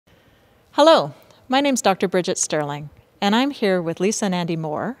Hello, my name's Dr. Bridget Stirling, and I'm here with Lisa and Andy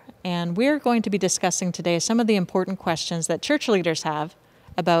Moore, and we're going to be discussing today some of the important questions that church leaders have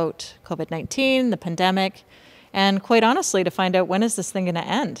about COVID-19, the pandemic, and quite honestly, to find out when is this thing going to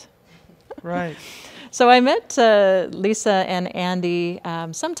end. Right. So I met Lisa and Andy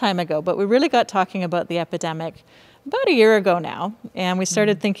some time ago, but we really got talking about the epidemic about a year ago now, and we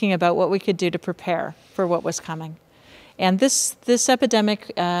started thinking about what we could do to prepare for what was coming. And this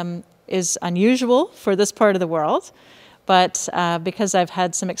epidemic is unusual for this part of the world, but because I've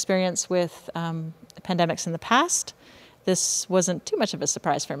had some experience with pandemics in the past, this wasn't too much of a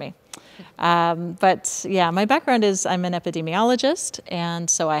surprise for me. But yeah, my background is I'm an epidemiologist, and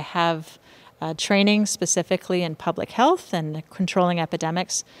so I have training specifically in public health and controlling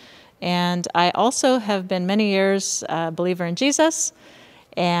epidemics. And I also have been many years a believer in Jesus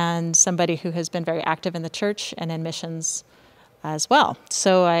and somebody who has been very active in the church and in missions as well.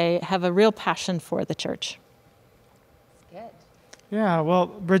 So I have a real passion for the church. Good. Yeah, well,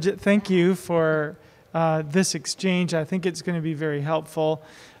 Bridget, thank you for this exchange. I think it's going to be very helpful.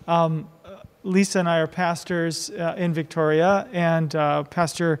 Lisa and I are pastors in Victoria and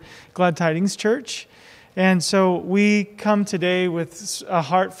pastor Glad Tidings Church. And so we come today with a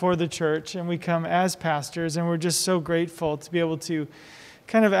heart for the church, and we come as pastors, and we're just so grateful to be able to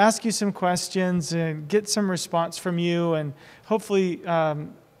kind of ask you some questions and get some response from you, and hopefully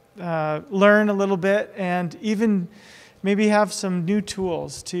learn a little bit, and even maybe have some new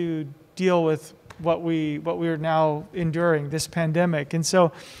tools to deal with what we are now enduring, this pandemic. And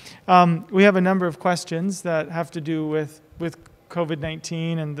so we have a number of questions that have to do with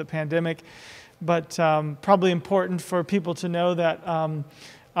COVID-19 and the pandemic, but probably important for people to know that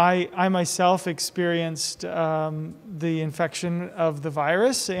I myself experienced the infection of the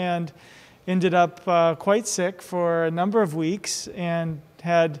virus and ended up quite sick for a number of weeks and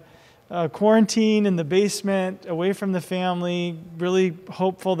had quarantine in the basement, away from the family, really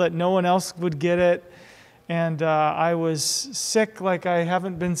hopeful that no one else would get it. And I was sick like I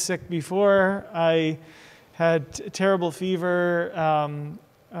haven't been sick before. I had terrible fever.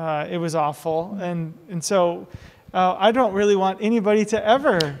 It was awful. And so I don't really want anybody to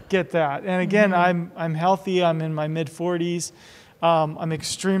ever get that. And again, I'm healthy. I'm in my mid-40s. I'm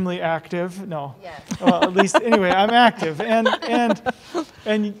extremely active. No, Yes. Well, at least anyway, I'm active, and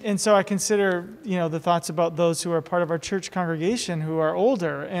so I consider the thoughts about those who are part of our church congregation who are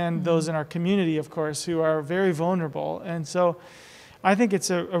older, and those in our community, of course, who are very vulnerable. And so I think it's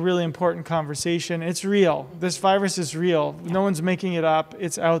a really important conversation. It's real. This virus is real. Yeah. No one's making it up.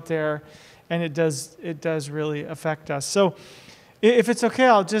 It's out there, and it does really affect us. So, if it's okay,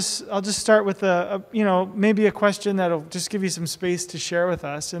 I'll just start with maybe a question that'll just give you some space to share with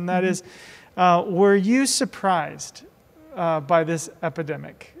us, and that is, were you surprised by this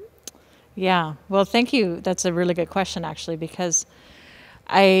epidemic? Yeah, well, thank you. That's a really good question, actually, because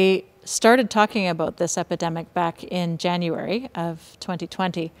I started talking about this epidemic back in January of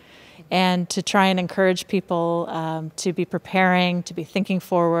 2020, and to try and encourage people to be preparing, to be thinking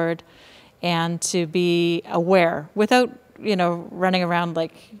forward, and to be aware without running around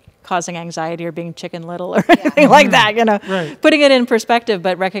like causing anxiety or being Chicken Little or anything like that, Right. Putting it in perspective,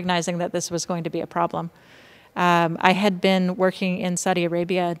 but recognizing that this was going to be a problem. I had been working in Saudi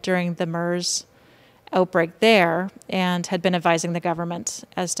Arabia during the MERS outbreak there and had been advising the government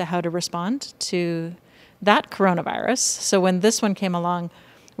as to how to respond to that coronavirus. So when this one came along,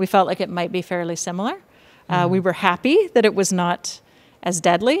 we felt like it might be fairly similar. We were happy that it was not as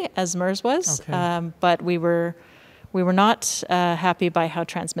deadly as MERS was, okay. But we were not happy by how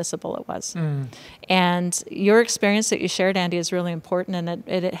transmissible it was. And your experience that you shared, Andy, is really important, and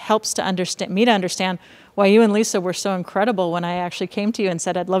it helps to understand why you and Lisa were so incredible when I actually came to you and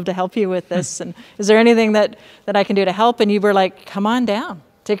said, I'd love to help you with this, and is there anything that I can do to help? And you were like, come on down,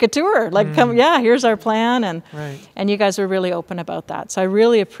 take a tour, come, here's our plan, and you guys were really open about that. So I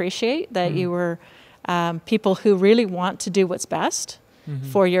really appreciate that you were people who really want to do what's best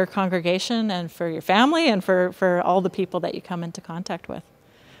for your congregation and for your family and for all the people that you come into contact with.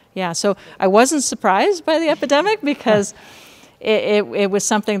 Yeah, so I wasn't surprised by the epidemic because it was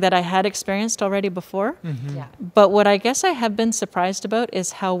something that I had experienced already before. Yeah. But what I guess I have been surprised about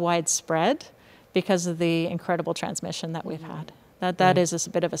is how widespread, because of the incredible transmission that we've had. That is a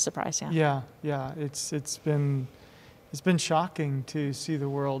bit of a surprise, yeah. Yeah. It's been shocking to see the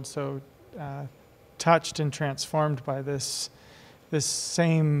world so touched and transformed by this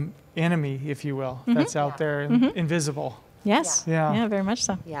same enemy, if you will, that's out there and invisible. Yes. Yeah. Yeah, very much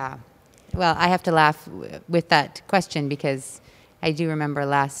so. Yeah. Well, I have to laugh with that question because I do remember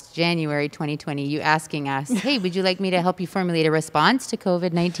last January 2020, you asking us, hey, would you like me to help you formulate a response to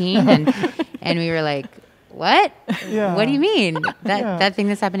COVID-19? And we were like, what? Yeah. What do you mean? That thing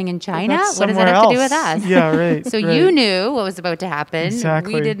that's happening in China? That's What does that have to do with somewhere else. us? Yeah, right. So right. you knew what was about to happen.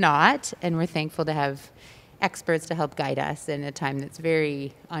 Exactly. We did not. And we're thankful to have experts to help guide us in a time that's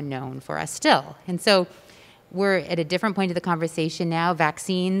very unknown for us still. And so we're at a different point of the conversation now.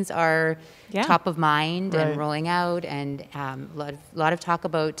 Vaccines are top of mind and rolling out, and a lot of talk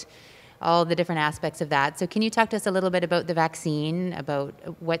about all the different aspects of that. So can you talk to us a little bit about the vaccine, about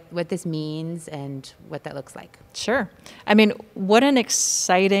what this means and what that looks like? Sure. I mean, what an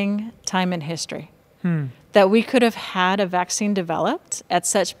exciting time in history that we could have had a vaccine developed at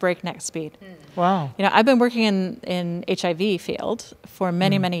such breakneck speed. Wow. You know, I've been working in HIV field for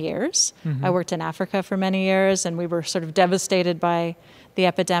many, many years. I worked in Africa for many years, and we were sort of devastated by the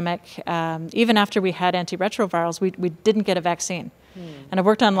epidemic. Even after we had antiretrovirals, we didn't get a vaccine. And I've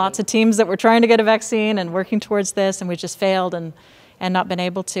worked on lots of teams that were trying to get a vaccine and working towards this, and we just failed and not been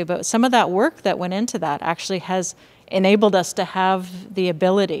able to. But some of that work that went into that actually has enabled us to have the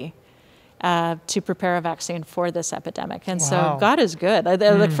ability to prepare a vaccine for this epidemic. And so God is good.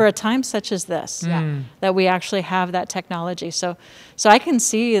 Like for a time such as this, that we actually have that technology. So I can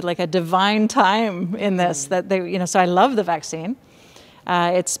see like a divine time in this that they, you know, so I love the vaccine.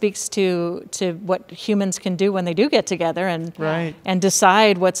 It speaks to what humans can do when they do get together and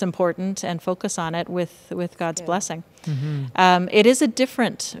decide what's important and focus on it with God's blessing. It is a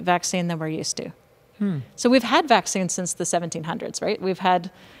different vaccine than we're used to. So we've had vaccines since the 1700s, right? We've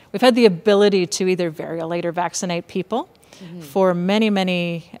had the ability to either variolate or vaccinate people for many,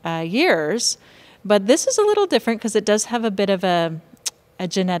 many years, but this is a little different because it does have a bit of a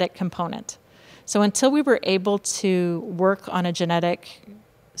genetic component. So until we were able to work on a genetic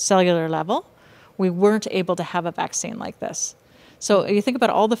cellular level, we weren't able to have a vaccine like this. So you think about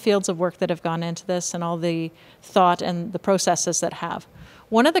all the fields of work that have gone into this and all the thought and the processes that have.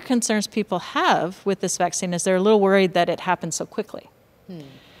 One of the concerns people have with this vaccine is they're a little worried that it happened so quickly.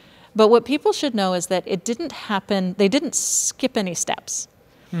 But what people should know is that it didn't happen, they didn't skip any steps.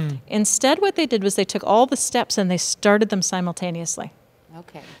 Instead, what they did was they took all the steps and they started them simultaneously.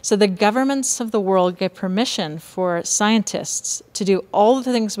 Okay. So the governments of the world gave permission for scientists to do all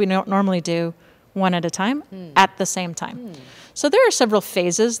the things we normally do one at a time at the same time. So there are several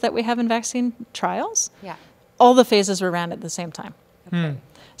phases that we have in vaccine trials. Yeah. All the phases were ran at the same time. Okay.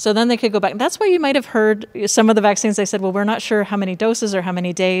 So then they could go back. That's why you might have heard some of the vaccines, they said, well, we're not sure how many doses or how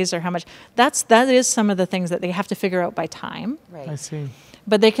many days or how much. That is some of the things that they have to figure out by time. Right. I see.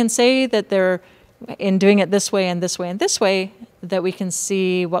 But they can say that they're in doing it this way and this way and this way, that we can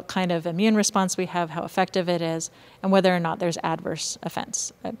see what kind of immune response we have, how effective it is, and whether or not there's adverse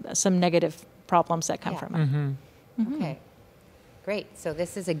effects, some negative problems that come from it. Okay. Great. So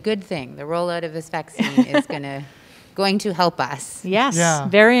this is a good thing. The rollout of this vaccine is going to help us. Yes,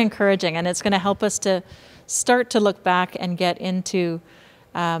 very encouraging. And it's going to help us to start to look back and get into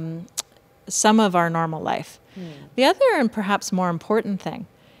some of our normal life. The other and perhaps more important thing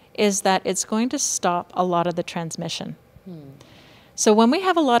is that it's going to stop a lot of the transmission. So when we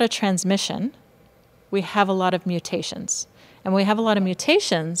have a lot of transmission, we have a lot of mutations. And when we have a lot of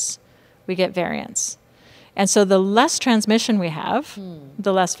mutations, we get variants. And so the less transmission we have,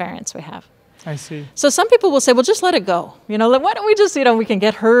 the less variants we have. I see. So some people will say, well, just let it go. You know, why don't we just, we can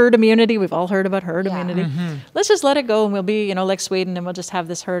get herd immunity. We've all heard about herd immunity. Let's just let it go and we'll be, like Sweden, and we'll just have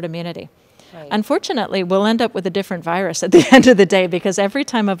this herd immunity. Right. Unfortunately, we'll end up with a different virus at the end of the day, because every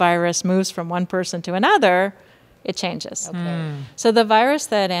time a virus moves from one person to another, it changes. Okay. So the virus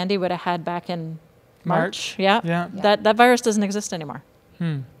that Andy would have had back in March. That virus doesn't exist anymore.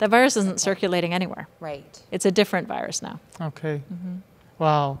 That virus isn't circulating anywhere. Right. It's a different virus now. Okay.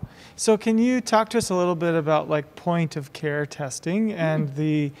 Wow. So can you talk to us a little bit about like point of care testing and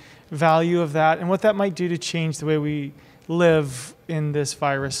the value of that and what that might do to change the way we live in this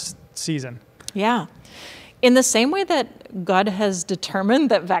virus season? Yeah. In the same way that God has determined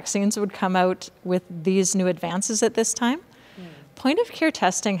that vaccines would come out with these new advances at this time, point of care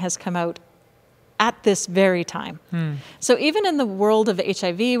testing has come out at this very time. So even in the world of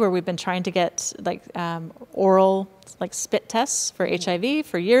HIV, where we've been trying to get like oral like spit tests for HIV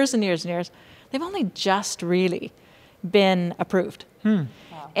for years and years and years, they've only just really been approved. Wow.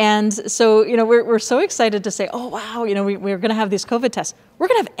 And so, we're so excited to say, oh, wow, we're going to have these COVID tests. We're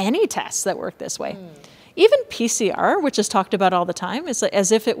going to have any tests that work this way. Even PCR, which is talked about all the time, is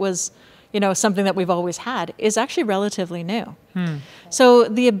as if it was, something that we've always had, is actually relatively new. So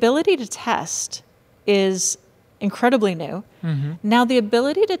the ability to test is incredibly new. Now, the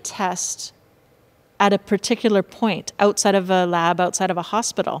ability to test at a particular point outside of a lab, outside of a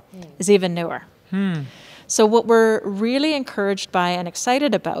hospital, is even newer. So what we're really encouraged by and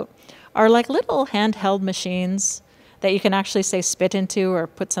excited about are like little handheld machines that you can actually say spit into or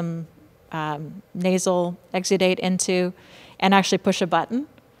put some nasal exudate into and actually push a button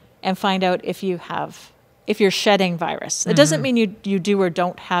and find out if you're shedding virus. It doesn't mean you do or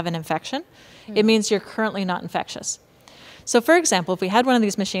don't have an infection. It means you're currently not infectious. So for example, if we had one of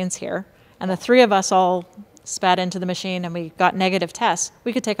these machines here and the three of us all spat into the machine and we got negative tests,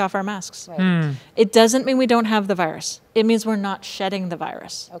 we could take off our masks. Right. It doesn't mean we don't have the virus. It means we're not shedding the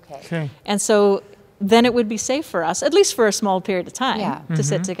virus. Okay. And so then it would be safe for us, at least for a small period of time, Yeah. to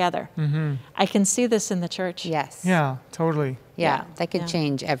sit together. I can see this in the church. Yes. Yeah, totally. Yeah, that could Yeah.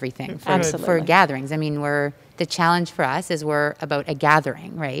 change everything for Absolutely. gatherings. I mean, the challenge for us is we're about a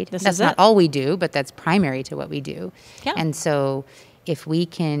gathering, right? This That's is not it. all we do, but that's primary to what we do. Yeah. And so if we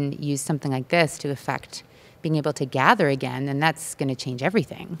can use something like this to affect being able to gather again, then that's going to change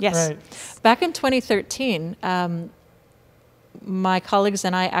everything. Yes. Right. Back in 2013, my colleagues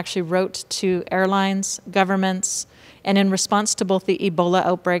and I actually wrote to airlines, governments, and in response to both the Ebola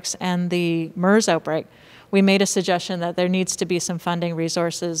outbreaks and the MERS outbreak, we made a suggestion that there needs to be some funding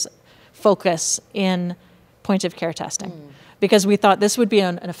resources focus in point of care testing because we thought this would be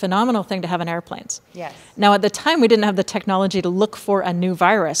a phenomenal thing to have in airplanes. Yes. Now, at the time, we didn't have the technology to look for a new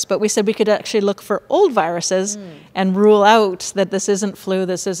virus, but we said we could actually look for old viruses and rule out that this isn't flu,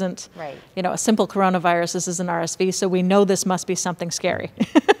 this isn't, Right. a simple coronavirus, this isn't RSV, so we know this must be something scary.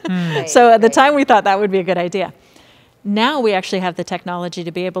 Right, So at the right. time, we thought that would be a good idea. Now we actually have the technology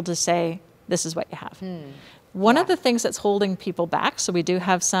to be able to say, this is what you have. One of the things that's holding people back, so we do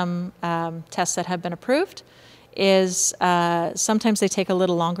have some tests that have been approved, is sometimes they take a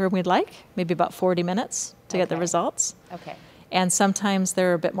little longer than we'd like, maybe about 40 minutes to get the Okay. results. Okay. And sometimes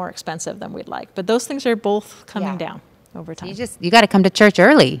they're a bit more expensive than we'd like. But those things are both coming Yeah. down over time. You got to come to church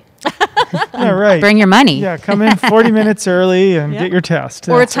early. Yeah, right. Bring your money. Yeah, come in 40 minutes early and Yeah. get your test.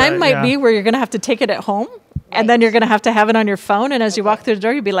 Or a That's time right, might yeah. be where you're going to have to take it at home, and then you're going to have it on your phone. And as you walk through the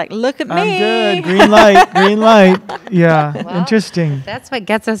door, you'll be like, look at me. I'm good. Green light. Green light. Yeah. Well, Interesting. That's what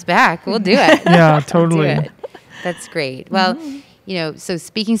gets us back. We'll do it. Yeah, We'll totally. do it. That's great. Well, so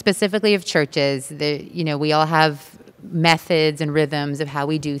speaking specifically of churches, we all have methods and rhythms of how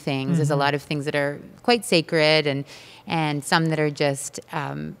we do things. There's a lot of things that are quite sacred and some that are just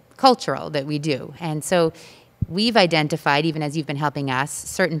cultural that we do. And so we've identified, even as you've been helping us,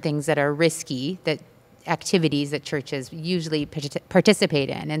 certain things that are risky, that activities that churches usually participate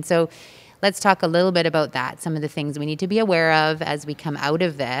in. And so let's talk a little bit about that, some of the things we need to be aware of as we come out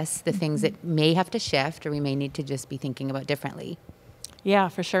of this, the things that may have to shift or we may need to just be thinking about differently. Yeah,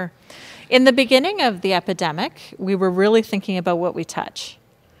 for sure. In the beginning of the epidemic, we were really thinking about what we touch.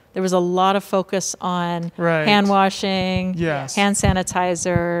 There was a lot of focus on Right. hand washing, Yes. hand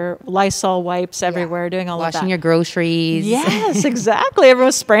sanitizer, Lysol wipes everywhere, doing all of that. Washing your groceries. Yes, exactly. Everyone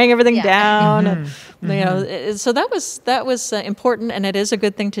was spraying everything Yeah. down, and so that was important, and it is a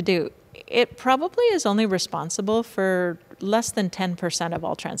good thing to do. It probably is only responsible for less than 10% of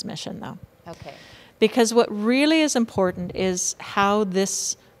all transmission, though. Okay. Because what really is important is how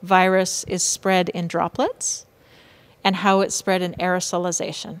this virus is spread in droplets and how it's spread in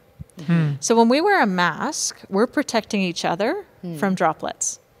aerosolization. So when we wear a mask, we're protecting each other from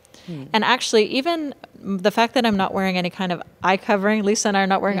droplets. And actually, even the fact that I'm not wearing any kind of eye covering, Lisa and I are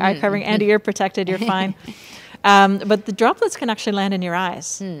not wearing eye covering. Andy, you're protected, you're fine. But the droplets can actually land in your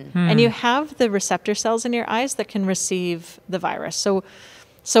eyes. And you have the receptor cells in your eyes that can receive the virus.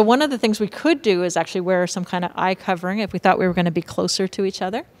 So one of the things we could do is actually wear some kind of eye covering if we thought we were going to be closer to each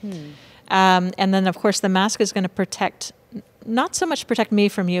other. And then, of course, the mask is going to not so much protect me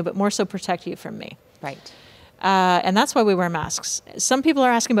from you, but more so protect you from me. Right. And that's why we wear masks. Some people are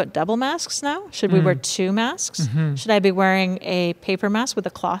asking about double masks now. Should we wear two masks? Should I be wearing a paper mask with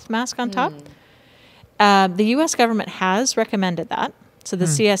a cloth mask on top? The U.S. government has recommended that. So the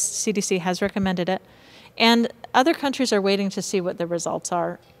CDC has recommended it. And other countries are waiting to see what the results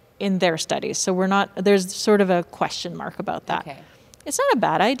are in their studies. So there's sort of a question mark about that. Okay. It's not a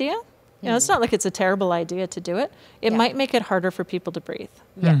bad idea. It's not like it's a terrible idea to do it. It Yeah. might make it harder for people to breathe.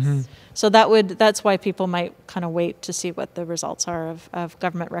 Yes. So that's why people might kind of wait to see what the results are of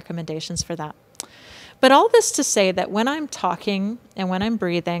government recommendations for that. But all this to say that when I'm talking and when I'm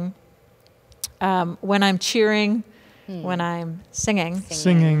breathing, when I'm cheering, when I'm singing,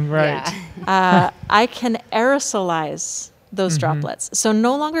 Singing, right. Yeah. I can aerosolize those droplets. So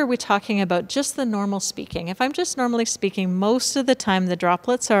no longer are we talking about just the normal speaking. If I'm just normally speaking, most of the time the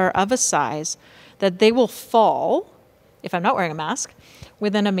droplets are of a size that they will fall, if I'm not wearing a mask,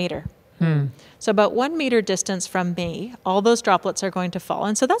 within a meter. So about 1 meter distance from me, all those droplets are going to fall.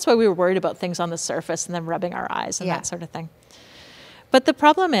 And so that's why we were worried about things on the surface and then rubbing our eyes and that sort of thing. But the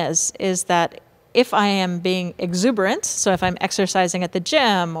problem is that if I am being exuberant, so if I'm exercising at the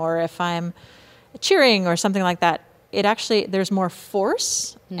gym or if I'm cheering or something like that, it actually, there's more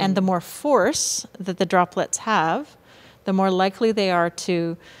force. And the more force that the droplets have, the more likely they are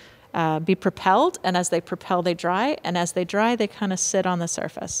to be propelled, and as they propel, they dry, and as they dry, they kind of sit on the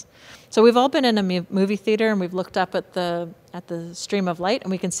surface. So we've all been in a movie theater, and we've looked up at the stream of light,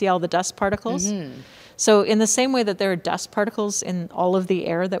 and we can see all the dust particles. So in the same way that there are dust particles in all of the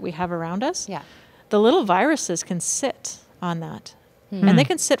air that we have around us, the little viruses can sit on that, and they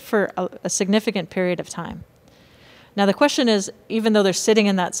can sit for a significant period of time. Now the question is, even though they're sitting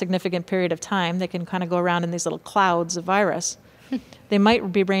in that significant period of time, they can kind of go around in these little clouds of virus. They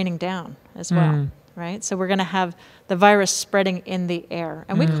might be raining down as well, right? So we're going to have the virus spreading in the air.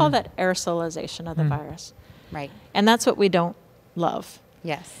 And we call that aerosolization of the virus. Right. And that's what we don't love.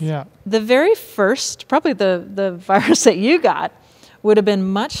 Yes. Yeah. The very first, probably the virus that you got, would have been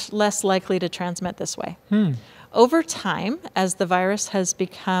much less likely to transmit this way. Over time, as the virus has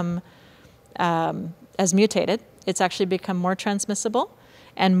become, as mutated, it's actually become more transmissible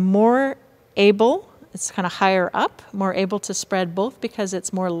and more able. It's kind of higher up, more able to spread, both because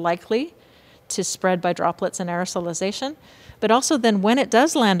it's more likely to spread by droplets and aerosolization, but also then when it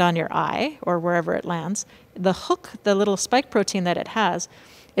does land on your eye or wherever it lands, the hook, the little spike protein that it has,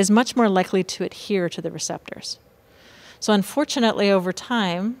 is much more likely to adhere to the receptors. So unfortunately, over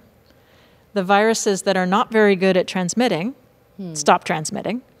time, the viruses that are not very good at transmitting stop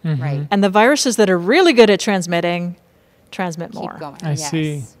transmitting, Right. and the viruses that are really good at transmitting transmit more. Keep going. I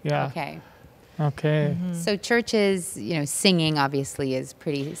see. Yeah. Okay. Okay. So churches, singing obviously is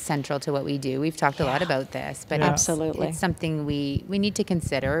pretty central to what we do. We've talked a lot about this, but Yeah. Absolutely. it's something we need to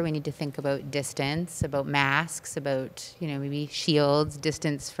consider. We need to think about distance, about masks, about, maybe shields,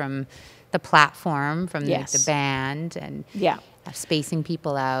 distance from the platform, from Yes. the band, and Yeah. spacing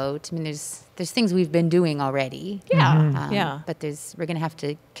people out. I mean, there's things we've been doing already. Yeah. But we're going to have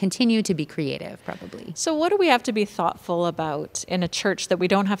to continue to be creative, probably. So what do we have to be thoughtful about in a church that we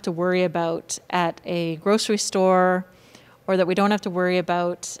don't have to worry about at a grocery store, or that we don't have to worry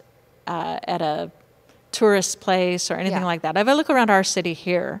about at a tourist place or anything like that? If I look around our city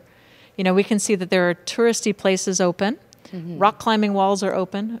here, we can see that there are touristy places open. Rock climbing walls are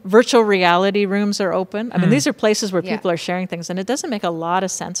open. Virtual reality rooms are open. I mean, these are places where people are sharing things, and it doesn't make a lot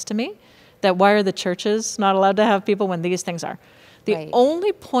of sense to me that why are the churches not allowed to have people when these things are? The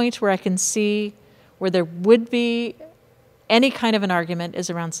only point where I can see where there would be any kind of an argument is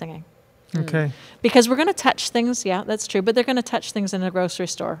around singing. Okay. Because we're going to touch things, that's true, but they're going to touch things in a grocery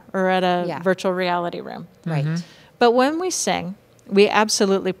store or at a virtual reality room. Right. But when we sing, we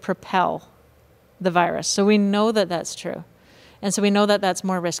absolutely propel the virus. So we know that that's true. And so we know that that's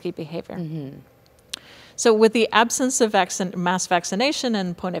more risky behavior. So with the absence of mass vaccination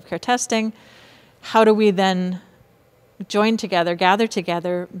and point of care testing, how do we then join together, gather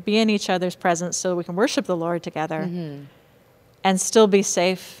together, be in each other's presence so we can worship the Lord together and still be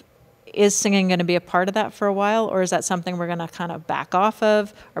safe? Is singing going to be a part of that for a while, or is that something we're going to kind of back off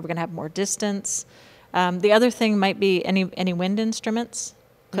of? Are we going to have more distance? The other thing might be any wind instruments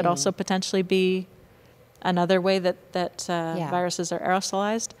could also potentially be another way that viruses are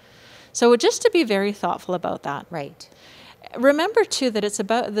aerosolized. So just to be very thoughtful about that. Right. Remember, too, that it's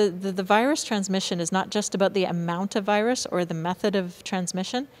about the virus transmission is not just about the amount of virus or the method of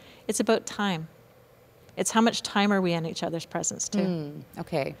transmission. It's about time. It's how much time are we in each other's presence, too.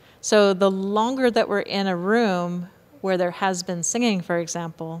 Okay. So the longer that we're in a room where there has been singing, for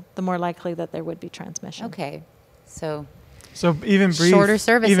example, the more likely that there would be transmission. Okay. So even brief, shorter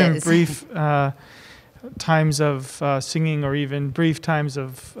services. even brief times of singing, or even brief times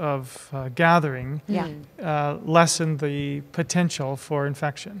of gathering, lessen the potential for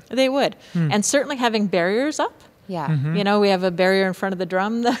infection. They would. And certainly having barriers up. Yeah. We have a barrier in front of the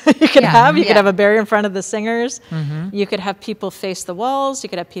drum that you could have. You could have a barrier in front of the singers. You could have people face the walls. You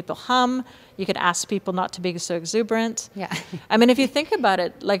could have people hum. You could ask people not to be so exuberant. Yeah. I mean, if you think about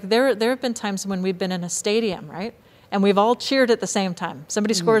it, like there have been times when we've been in a stadium, right? And we've all cheered at the same time.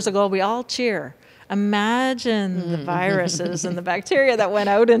 Somebody scores a goal, we all cheer. Imagine the viruses and the bacteria that went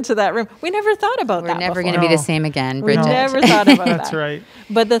out into that room. We never thought about that We're never before. going to be the same again, We Bridget. never thought about that. That's right.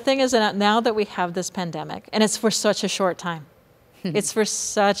 But the thing is that now that we have this pandemic, and it's for such a short time, it's for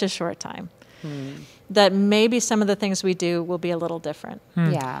such a short time, that maybe some of the things we do will be a little different.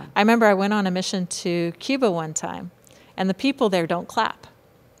 Yeah. I remember I went on a mission to Cuba one time, and the people there don't clap.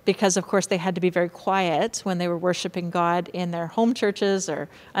 because of course they had to be very quiet when they were worshiping God in their home churches or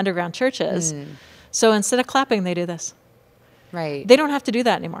underground churches. So instead of clapping, they do this. Right. They don't have to do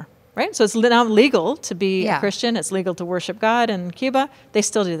that anymore, right? So it's now legal to be Yeah. a Christian. It's legal to worship God in Cuba. They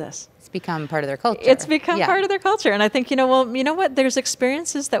still do this. It's become part of their culture. It's become Yeah. part of their culture. And I think, you know what? There's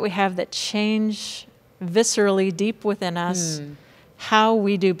experiences that we have that change viscerally deep within us how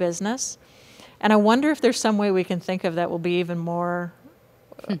we do business. And I wonder if there's some way we can think of that will be even more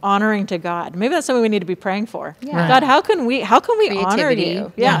honoring to God. Maybe that's something we need to be praying for. Yeah. Right. God, how can we honor Creativity.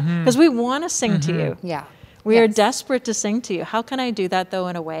 you? Yeah, because we want to sing to you. Yeah. We are Yes. desperate to sing to you. How can I do that, though,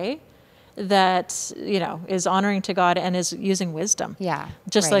 in a way that, is honoring to God and is using wisdom? Yeah.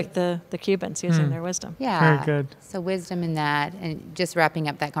 Just right. like the Cubans using their wisdom. Yeah. Very good. So wisdom in that, and just wrapping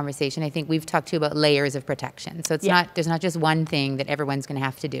up that conversation, I think we've talked too about layers of protection. So there's not just one thing that everyone's going to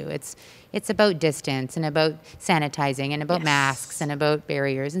have to do. It's about distance and about sanitizing and about Yes. masks and about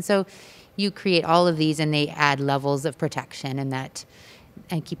barriers. And so you create all of these and they add levels of protection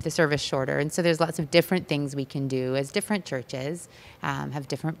and keep the service shorter. And so there's lots of different things we can do as different churches have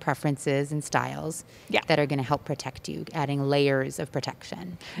different preferences and styles that are going to help protect you, adding layers of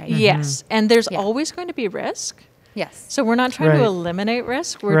protection. Right? Yes, and there's Yeah. always going to be risk. Yes. So we're not trying Right. to eliminate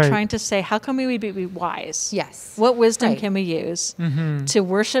risk. We're Right. trying to say, how can we be wise? Yes. What wisdom Right. can we use to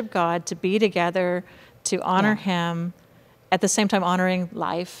worship God, to be together, to honor Him, at the same time honoring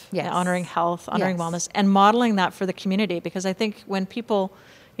life, Yes. honoring health, honoring Yes. wellness, and modeling that for the community? Because I think when people,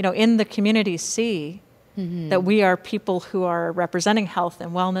 in the community see that we are people who are representing health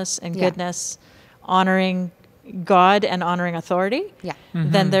and wellness and Yeah. goodness, honoring God and honoring authority, Yeah.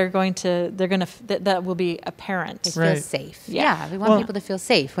 then that will be apparent. They Right. feel safe. Yeah. Yeah. We want Well, people to feel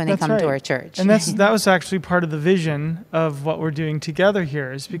safe when they That's come to right. our church. And that was actually part of the vision of what we're doing together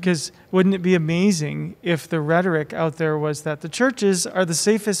here, is because wouldn't it be amazing if the rhetoric out there was that the churches are the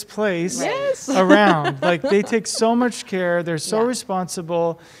safest place Yes. around? Like, they take so much care, they're so Yeah.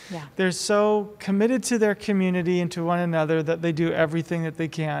 responsible, Yeah. they're so committed to their community and to one another that they do everything that they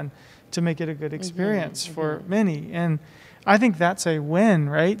can to make it a good experience for many. And I think that's a win,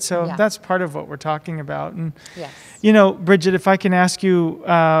 right? So Yeah. that's part of what we're talking about. And Yes. Bridget, if I can ask you,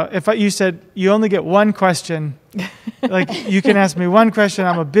 you said you only get one question, like you can ask me one question.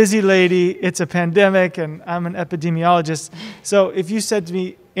 I'm a busy lady. It's a pandemic, and I'm an epidemiologist. So if you said to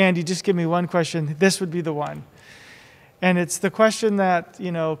me, Andy, just give me one question, this would be the one. And it's the question that,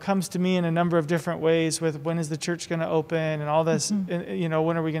 comes to me in a number of different ways with when is the church going to open and all this, when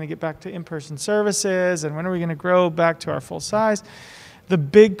are we going to get back to in-person services and when are we going to grow back to our full size? The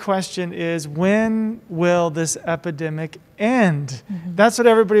big question is, when will this epidemic end? That's what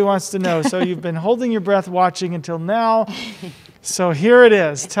everybody wants to know. So you've been holding your breath watching until now. So here it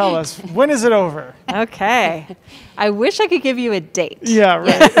is. Tell us, when is it over? Okay. I wish I could give you a date. Yeah,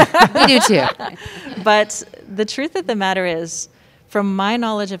 right. We do too. But the truth of the matter is, from my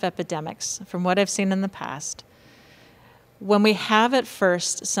knowledge of epidemics, from what I've seen in the past, when we have at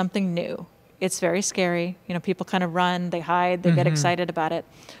first something new, it's very scary. People kind of run, they hide, they get excited about it.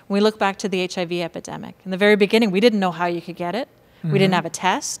 When we look back to the HIV epidemic, in the very beginning, we didn't know how you could get it. We didn't have a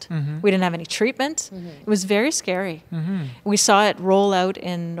test. We didn't have any treatment. It was very scary. We saw it roll out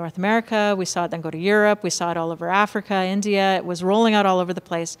in North America. We saw it then go to Europe. We saw it all over Africa, India. It was rolling out all over the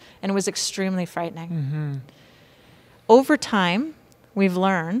place, and it was extremely frightening. Over time, we've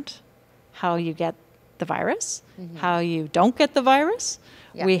learned how you get the virus, how you don't get the virus.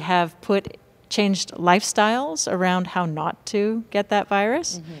 Yeah. We have changed lifestyles around how not to get that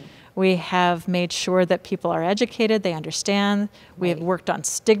virus. We have made sure that people are educated, they understand. We have worked on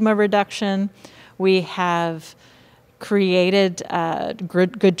stigma reduction. We have created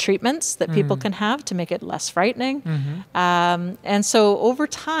good treatments that people can have to make it less frightening. And so over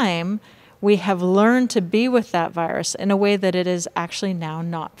time, we have learned to be with that virus in a way that it is actually now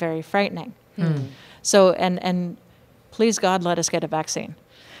not very frightening. So, and please God, let us get a vaccine.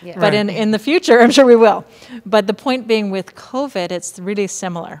 Yeah. But in the future, I'm sure we will. But the point being with COVID, it's really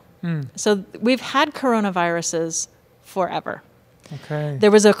similar. So we've had coronaviruses forever. Okay. There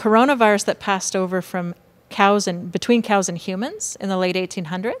was a coronavirus that passed over from between cows and humans in the late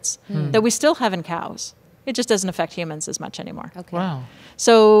 1800s that we still have in cows. It just doesn't affect humans as much anymore. Okay. Wow.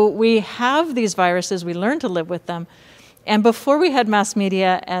 So we have these viruses, we learn to live with them. And before we had mass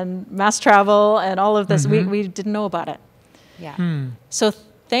media and mass travel and all of this, we didn't know about it. Yeah. So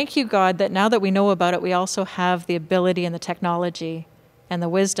thank you, God, that now that we know about it, we also have the ability and the technology and the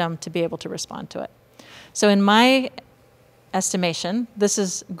wisdom to be able to respond to it. So in my estimation, this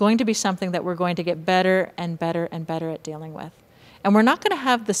is going to be something that we're going to get better and better and better at dealing with. And we're not going to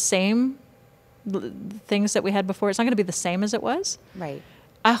have the same things that we had before. It's not going to be the same as it was. Right.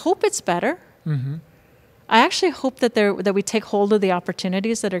 I hope it's better. I actually hope that we take hold of the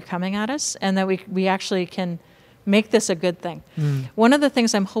opportunities that are coming at us, and that we actually can make this a good thing. One of the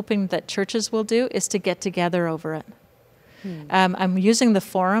things I'm hoping that churches will do is to get together over it. I'm using the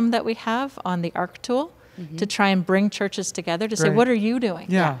forum that we have on the ARC tool to try and bring churches together to say, what are you doing?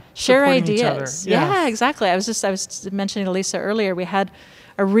 Yeah. Share Supporting each ideas. other. Yeah, exactly. I was mentioning to Lisa earlier, we had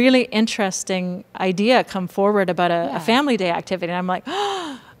a really interesting idea come forward about a family day activity. And I'm like,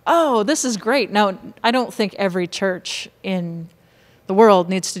 oh, this is great. Now, I don't think every church in the world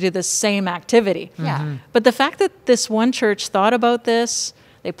needs to do the same activity. But the fact that this one church thought about this,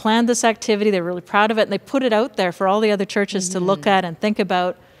 they planned this activity, they're really proud of it, and they put it out there for all the other churches to look at and think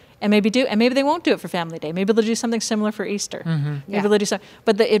about, and maybe do, and maybe they won't do it for Family Day. Maybe they'll do something similar for Easter. Maybe they'll do something.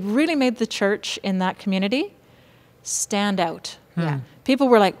 But it really made the church in that community stand out. People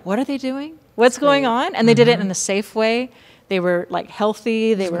were like, what are they doing? What's going on? And they did it in a safe way. They were like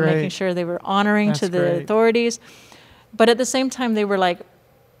healthy. They were making sure they were honoring to the authorities. But at the same time, they were like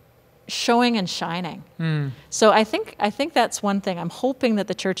showing and shining. So I think that's one thing. I'm hoping that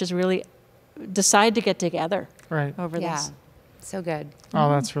the churches really decide to get together over this. So good. Oh,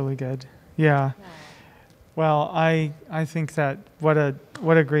 that's really good. Yeah. Well, I think that what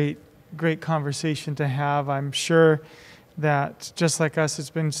a great conversation to have. I'm sure that just like us, it's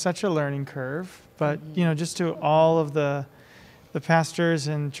been such a learning curve. But just to all of the pastors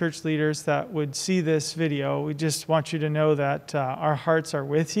and church leaders that would see this video, we just want you to know that our hearts are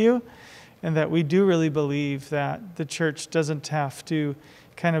with you, and that we do really believe that the church doesn't have to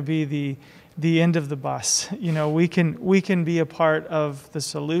kind of be the end of the bus. We can be a part of the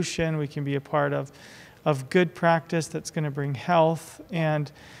solution. We can be a part of good practice that's going to bring health,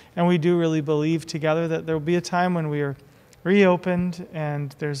 and we do really believe together that there will be a time when we are reopened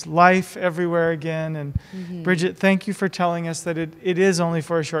and there's life everywhere again. And Bridget, thank you for telling us that it is only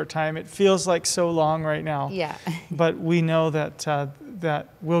for a short time. It feels like so long right now. Yeah. But we know that that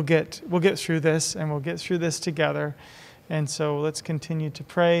we'll get through this, and we'll get through this together. And so let's continue to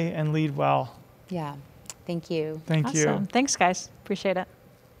pray and lead well. Yeah. Thank you. Thank you. Awesome. Thanks, guys. Appreciate it.